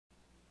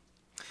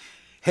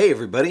Hey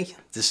everybody,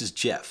 this is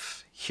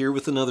Jeff, here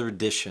with another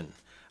edition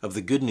of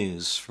the Good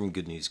News from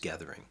Good News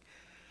Gathering.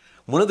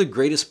 One of the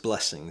greatest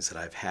blessings that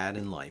I've had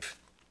in life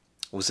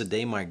was the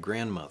day my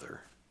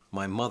grandmother,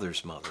 my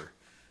mother's mother,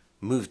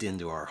 moved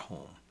into our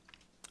home.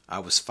 I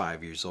was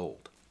 5 years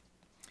old.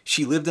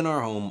 She lived in our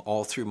home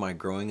all through my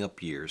growing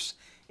up years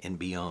and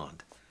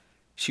beyond.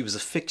 She was a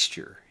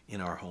fixture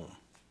in our home,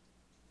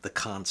 the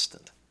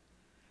constant.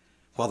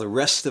 While the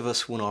rest of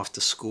us went off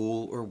to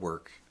school or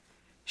work,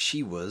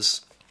 she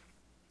was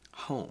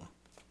home.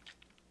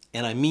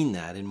 And I mean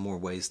that in more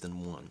ways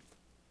than one.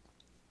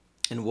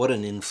 And what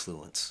an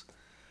influence.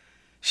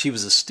 She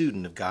was a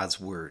student of God's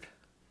Word,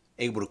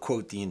 able to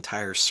quote the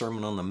entire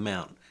Sermon on the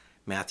Mount,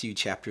 Matthew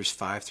chapters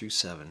 5 through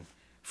 7,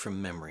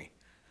 from memory.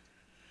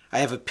 I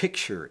have a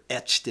picture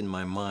etched in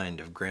my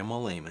mind of Grandma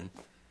Lehman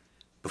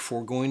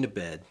before going to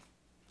bed,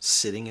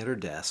 sitting at her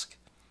desk,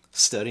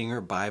 studying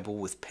her Bible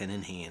with pen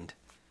in hand,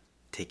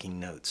 taking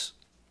notes.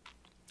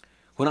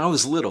 When I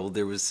was little,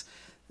 there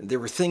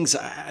were things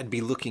I'd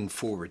be looking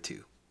forward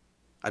to.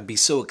 I'd be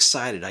so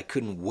excited I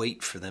couldn't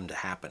wait for them to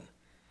happen.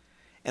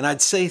 And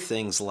I'd say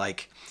things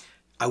like,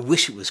 I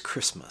wish it was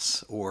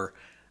Christmas, or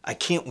I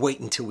can't wait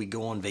until we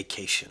go on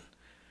vacation.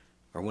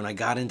 Or when I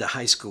got into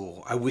high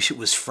school, I wish it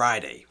was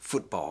Friday,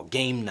 football,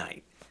 game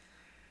night.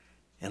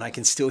 And I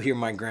can still hear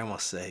my grandma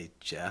say,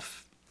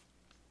 Jeff,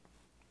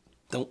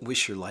 don't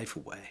wish your life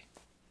away.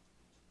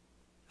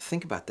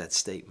 Think about that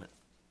statement.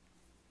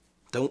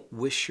 Don't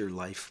wish your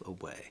life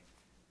away.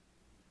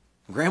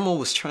 Grandma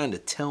was trying to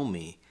tell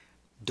me,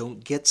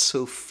 don't get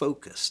so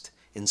focused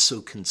and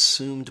so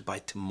consumed by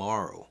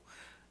tomorrow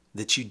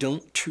that you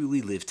don't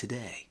truly live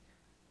today.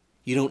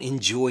 You don't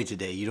enjoy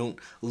today. You don't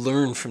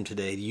learn from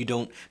today. You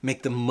don't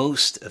make the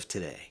most of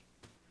today.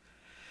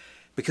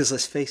 Because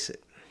let's face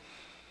it,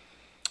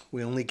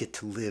 we only get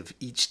to live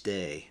each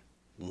day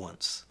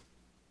once.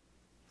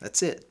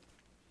 That's it.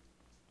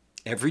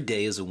 Every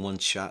day is a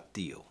one-shot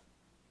deal.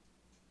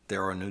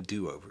 There are no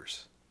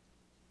do-overs.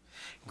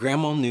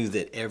 Grandma knew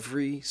that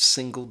every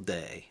single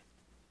day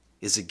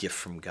is a gift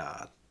from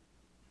God.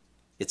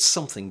 It's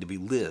something to be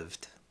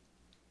lived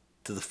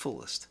to the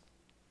fullest,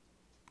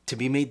 to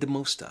be made the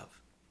most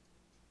of.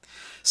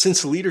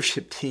 Since the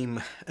leadership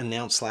team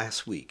announced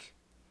last week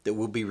that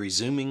we'll be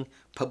resuming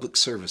public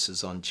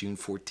services on June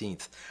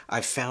 14th,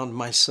 I found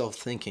myself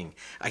thinking,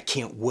 I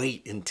can't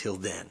wait until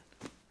then.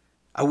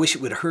 I wish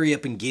it would hurry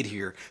up and get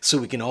here so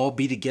we can all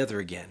be together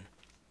again.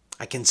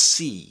 I can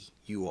see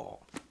you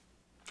all.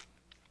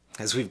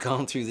 As we've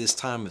gone through this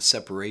time of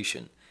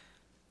separation,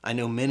 I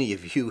know many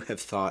of you have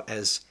thought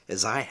as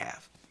I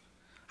have.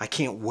 I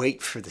can't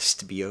wait for this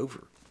to be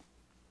over.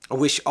 I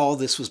wish all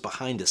this was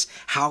behind us.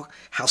 How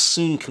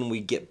soon can we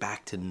get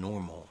back to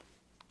normal?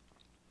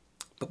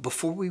 But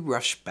before we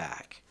rush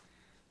back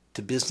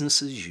to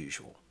business as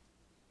usual,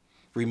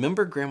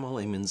 remember Grandma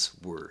Lehman's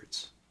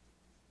words.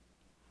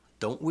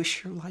 Don't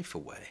wish your life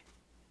away.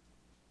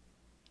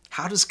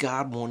 How does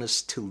God want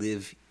us to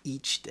live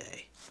each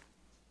day?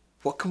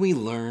 What can we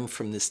learn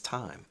from this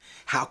time?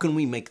 How can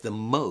we make the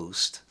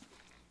most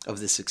of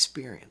this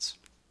experience?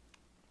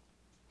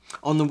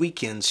 On the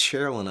weekends,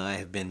 Cheryl and I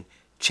have been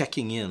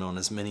checking in on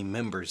as many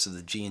members of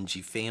the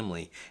G&G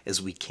family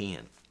as we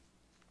can.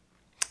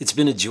 It's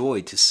been a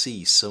joy to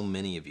see so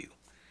many of you.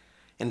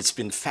 And it's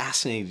been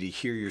fascinating to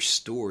hear your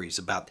stories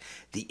about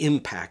the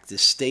impact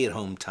this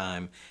stay-at-home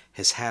time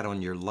has had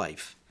on your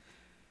life.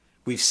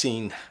 We've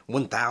seen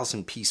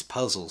 1,000-piece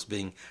puzzles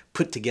being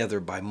put together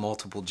by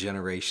multiple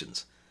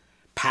generations.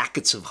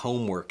 Packets of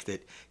homework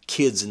that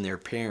kids and their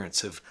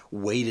parents have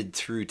waded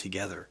through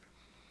together.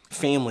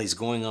 Families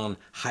going on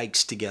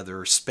hikes together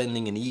or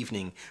spending an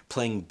evening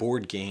playing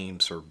board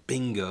games or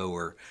bingo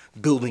or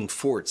building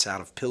forts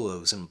out of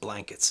pillows and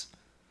blankets.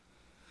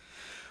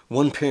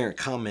 One parent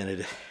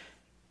commented,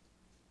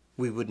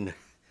 we would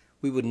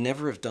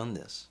never have done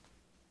this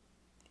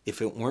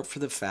if it weren't for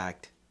the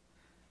fact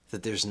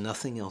that there's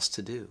nothing else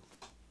to do.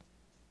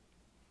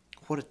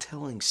 What a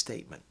telling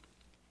statement.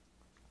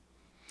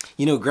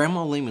 You know,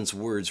 Grandma Lehman's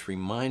words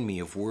remind me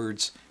of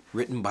words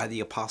written by the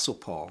Apostle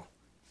Paul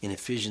in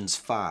Ephesians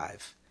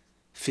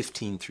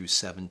 5:15 through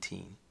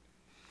 17.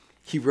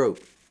 He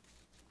wrote,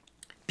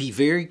 be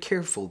very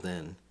careful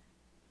then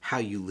how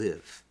you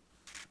live,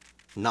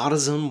 not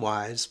as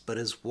unwise, but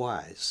as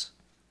wise,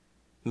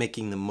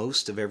 making the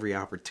most of every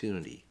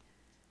opportunity,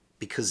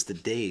 because the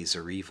days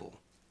are evil.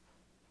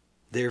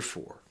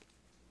 Therefore,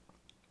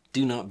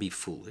 do not be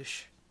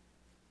foolish,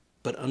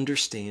 but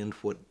understand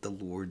what the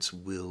Lord's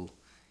will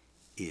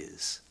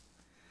is.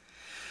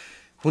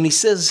 When he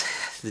says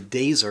the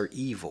days are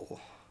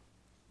evil,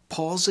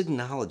 Paul's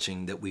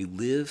acknowledging that we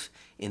live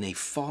in a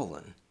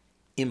fallen,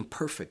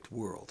 imperfect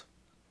world.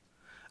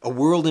 A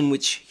world in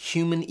which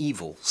human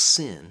evil,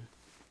 sin,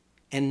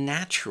 and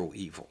natural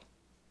evil,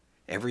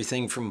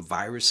 everything from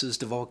viruses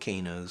to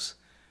volcanoes,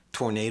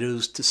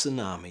 tornadoes to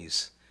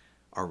tsunamis,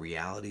 are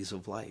realities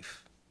of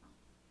life.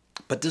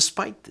 But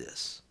despite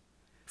this,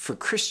 for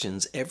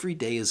Christians, every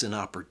day is an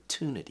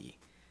opportunity.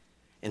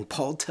 And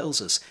Paul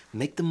tells us,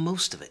 make the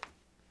most of it.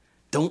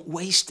 Don't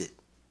waste it.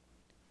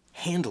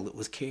 handle it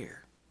with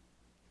care.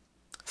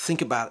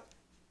 Think about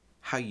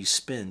how you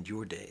spend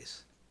your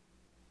days.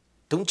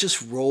 Don't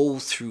just roll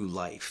through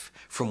life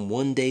from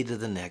one day to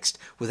the next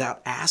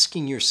without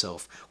asking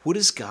yourself, what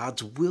is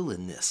God's will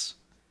in this?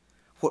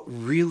 What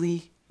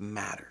really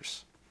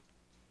matters?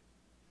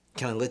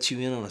 Can I let you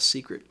in on a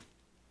secret?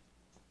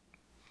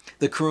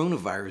 The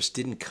coronavirus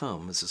didn't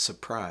come as a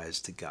surprise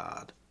to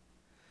God.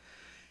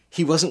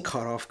 He wasn't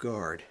caught off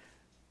guard.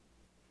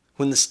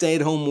 When the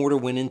stay-at-home order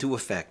went into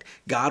effect,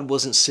 God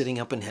wasn't sitting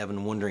up in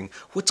heaven wondering,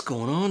 what's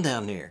going on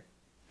down there?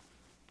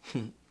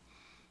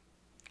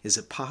 Is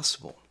it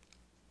possible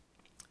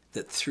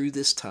that through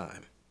this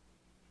time,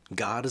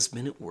 God has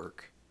been at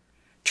work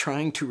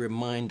trying to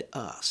remind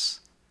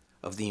us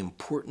of the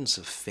importance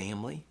of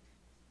family,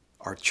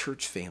 our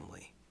church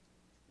family,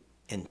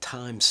 and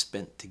time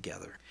spent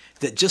together?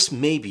 That just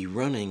maybe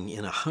running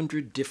in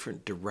 100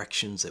 different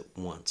directions at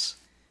once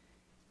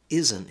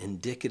isn't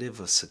indicative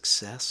of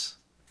success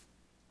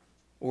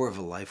or of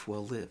a life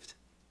well lived.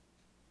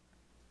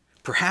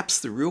 Perhaps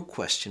the real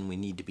question we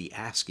need to be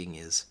asking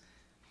is,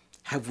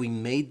 have we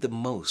made the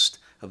most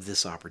of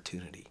this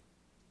opportunity?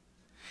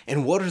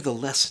 And what are the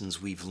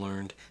lessons we've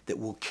learned that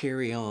will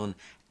carry on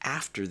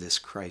after this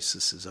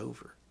crisis is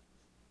over?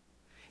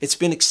 It's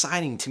been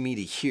exciting to me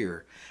to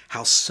hear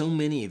how so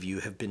many of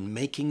you have been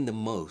making the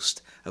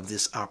most of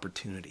this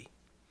opportunity.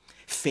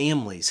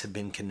 Families have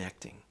been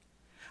connecting.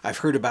 I've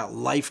heard about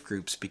life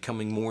groups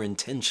becoming more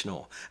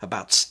intentional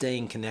about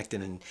staying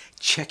connected and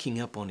checking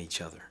up on each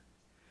other.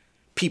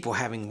 People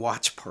having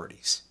watch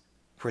parties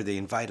where they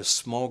invite a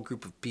small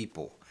group of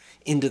people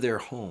into their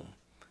home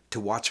to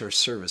watch our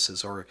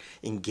services or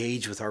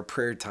engage with our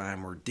prayer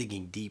time or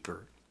digging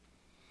deeper.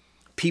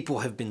 People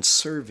have been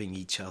serving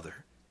each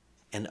other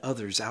and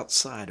others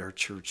outside our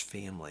church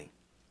family.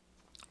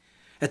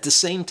 At the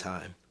same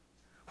time,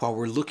 while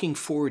we're looking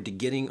forward to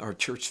getting our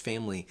church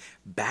family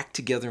back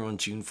together on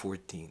June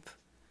 14th,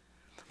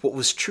 what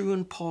was true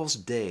in Paul's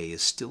day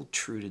is still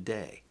true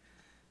today.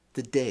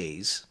 The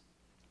days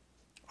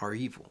are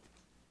evil.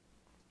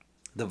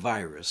 The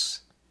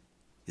virus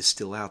is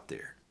still out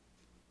there,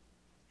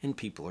 and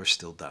people are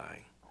still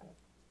dying.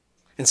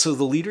 And so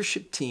the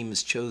leadership team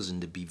has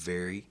chosen to be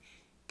very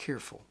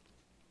careful.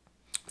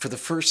 For the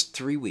first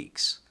 3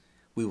 weeks,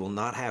 we will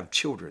not have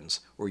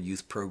children's or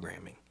youth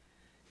programming.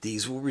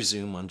 These will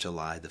resume on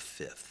July the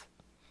 5th.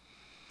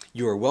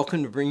 You are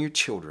welcome to bring your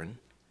children,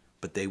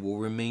 but they will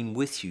remain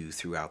with you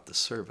throughout the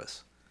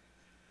service.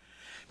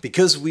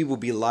 Because we will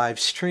be live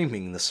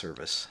streaming the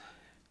service,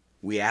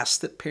 we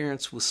ask that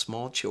parents with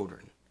small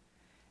children,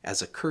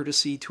 as a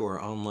courtesy to our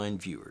online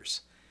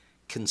viewers,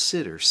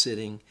 consider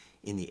sitting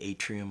in the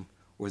atrium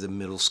or the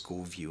middle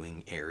school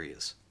viewing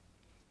areas.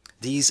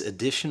 These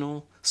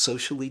additional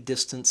socially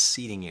distanced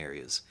seating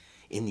areas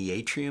in the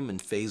atrium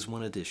and Phase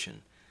 1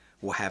 edition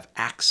will have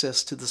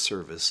access to the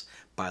service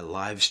by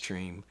live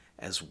stream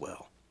as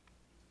well.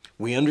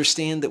 We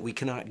understand that we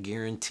cannot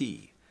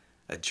guarantee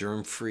a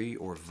germ-free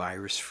or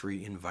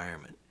virus-free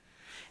environment,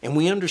 and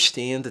we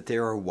understand that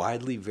there are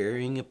widely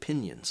varying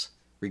opinions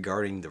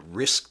regarding the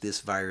risk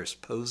this virus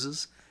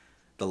poses,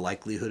 the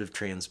likelihood of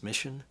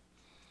transmission,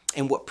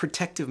 and what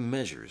protective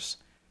measures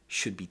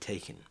should be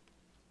taken.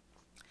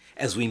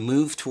 As we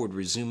move toward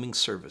resuming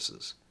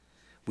services,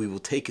 we will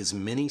take as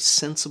many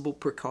sensible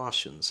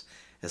precautions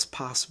as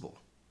possible,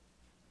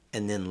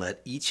 and then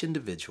let each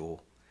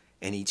individual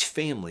and each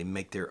family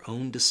make their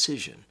own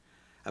decision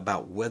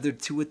about whether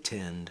to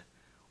attend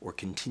or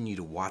continue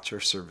to watch our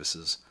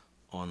services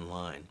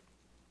online.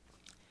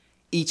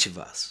 Each of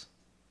us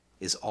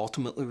is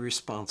ultimately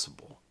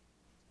responsible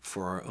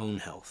for our own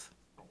health.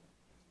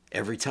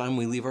 Every time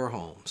we leave our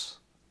homes,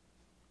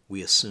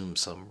 we assume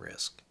some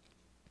risk.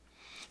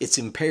 It's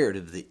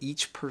imperative that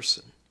each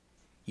person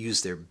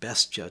use their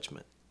best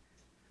judgment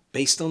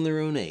based on their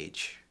own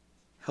age,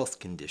 health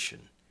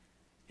condition,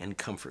 and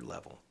comfort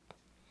level.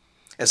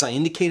 As I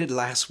indicated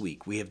last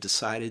week, we have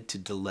decided to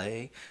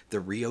delay the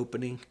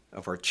reopening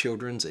of our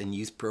children's and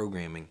youth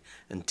programming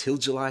until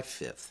July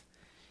 5th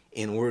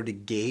in order to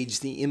gauge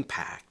the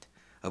impact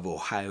of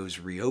Ohio's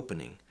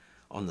reopening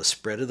on the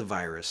spread of the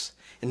virus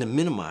and to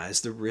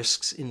minimize the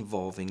risks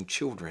involving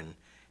children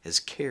as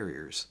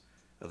carriers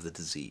of the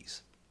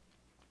disease.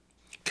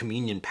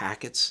 Communion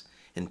packets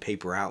and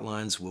paper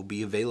outlines will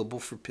be available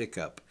for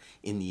pickup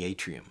in the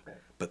atrium,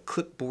 but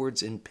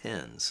clipboards and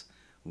pens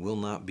will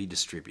not be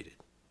distributed.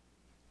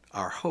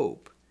 Our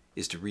hope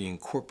is to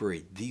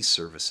reincorporate these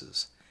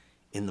services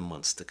in the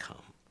months to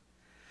come.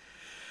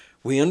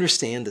 We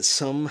understand that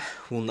some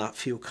will not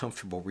feel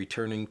comfortable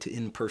returning to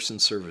in-person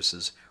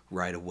services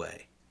right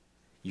away.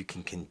 You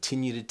can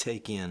continue to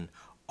take in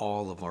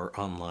all of our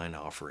online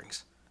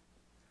offerings.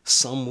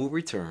 Some will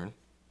return,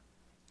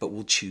 but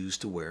will choose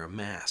to wear a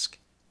mask.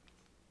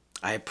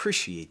 I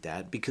appreciate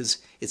that because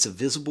it's a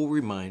visible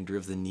reminder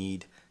of the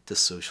need to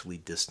socially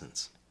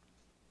distance.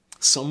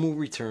 Some will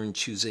return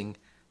choosing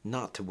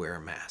not to wear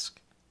a mask.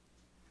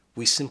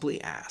 We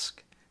simply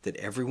ask that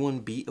everyone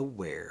be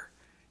aware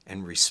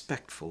and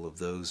respectful of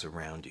those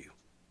around you.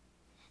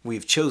 We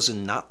have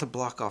chosen not to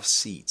block off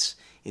seats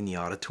in the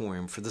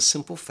auditorium for the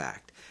simple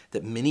fact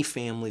that many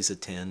families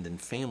attend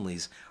and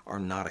families are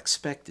not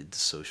expected to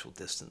social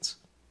distance.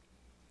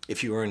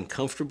 If you are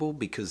uncomfortable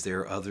because there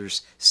are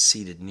others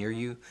seated near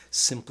you,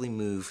 simply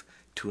move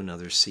to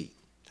another seat.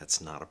 That's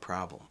not a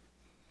problem.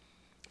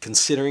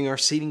 Considering our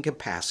seating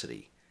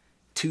capacity,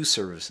 2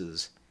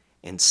 services,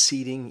 and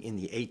seating in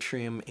the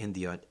atrium and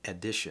the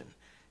addition,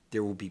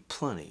 there will be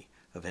plenty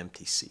of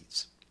empty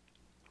seats.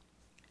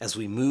 As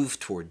we move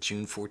toward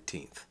June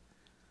 14th,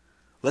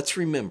 let's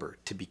remember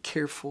to be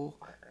careful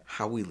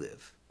how we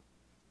live,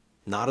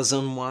 not as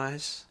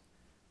unwise,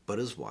 but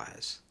as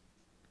wise,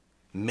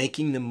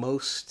 making the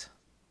most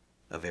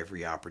of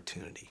every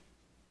opportunity.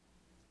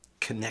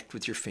 Connect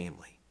with your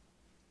family.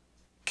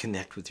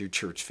 Connect with your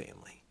church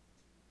family.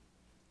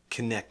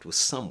 Connect with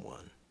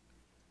someone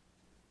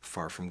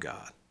far from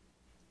God.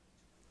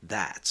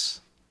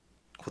 That's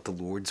what the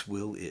Lord's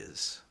will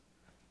is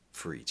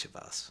for each of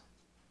us.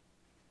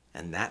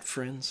 And that,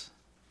 friends,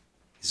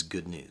 is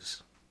good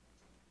news.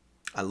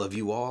 I love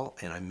you all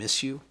and I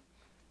miss you.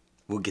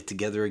 We'll get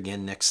together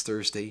again next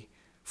Thursday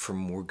for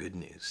more good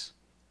news.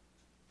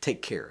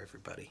 Take care,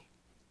 everybody.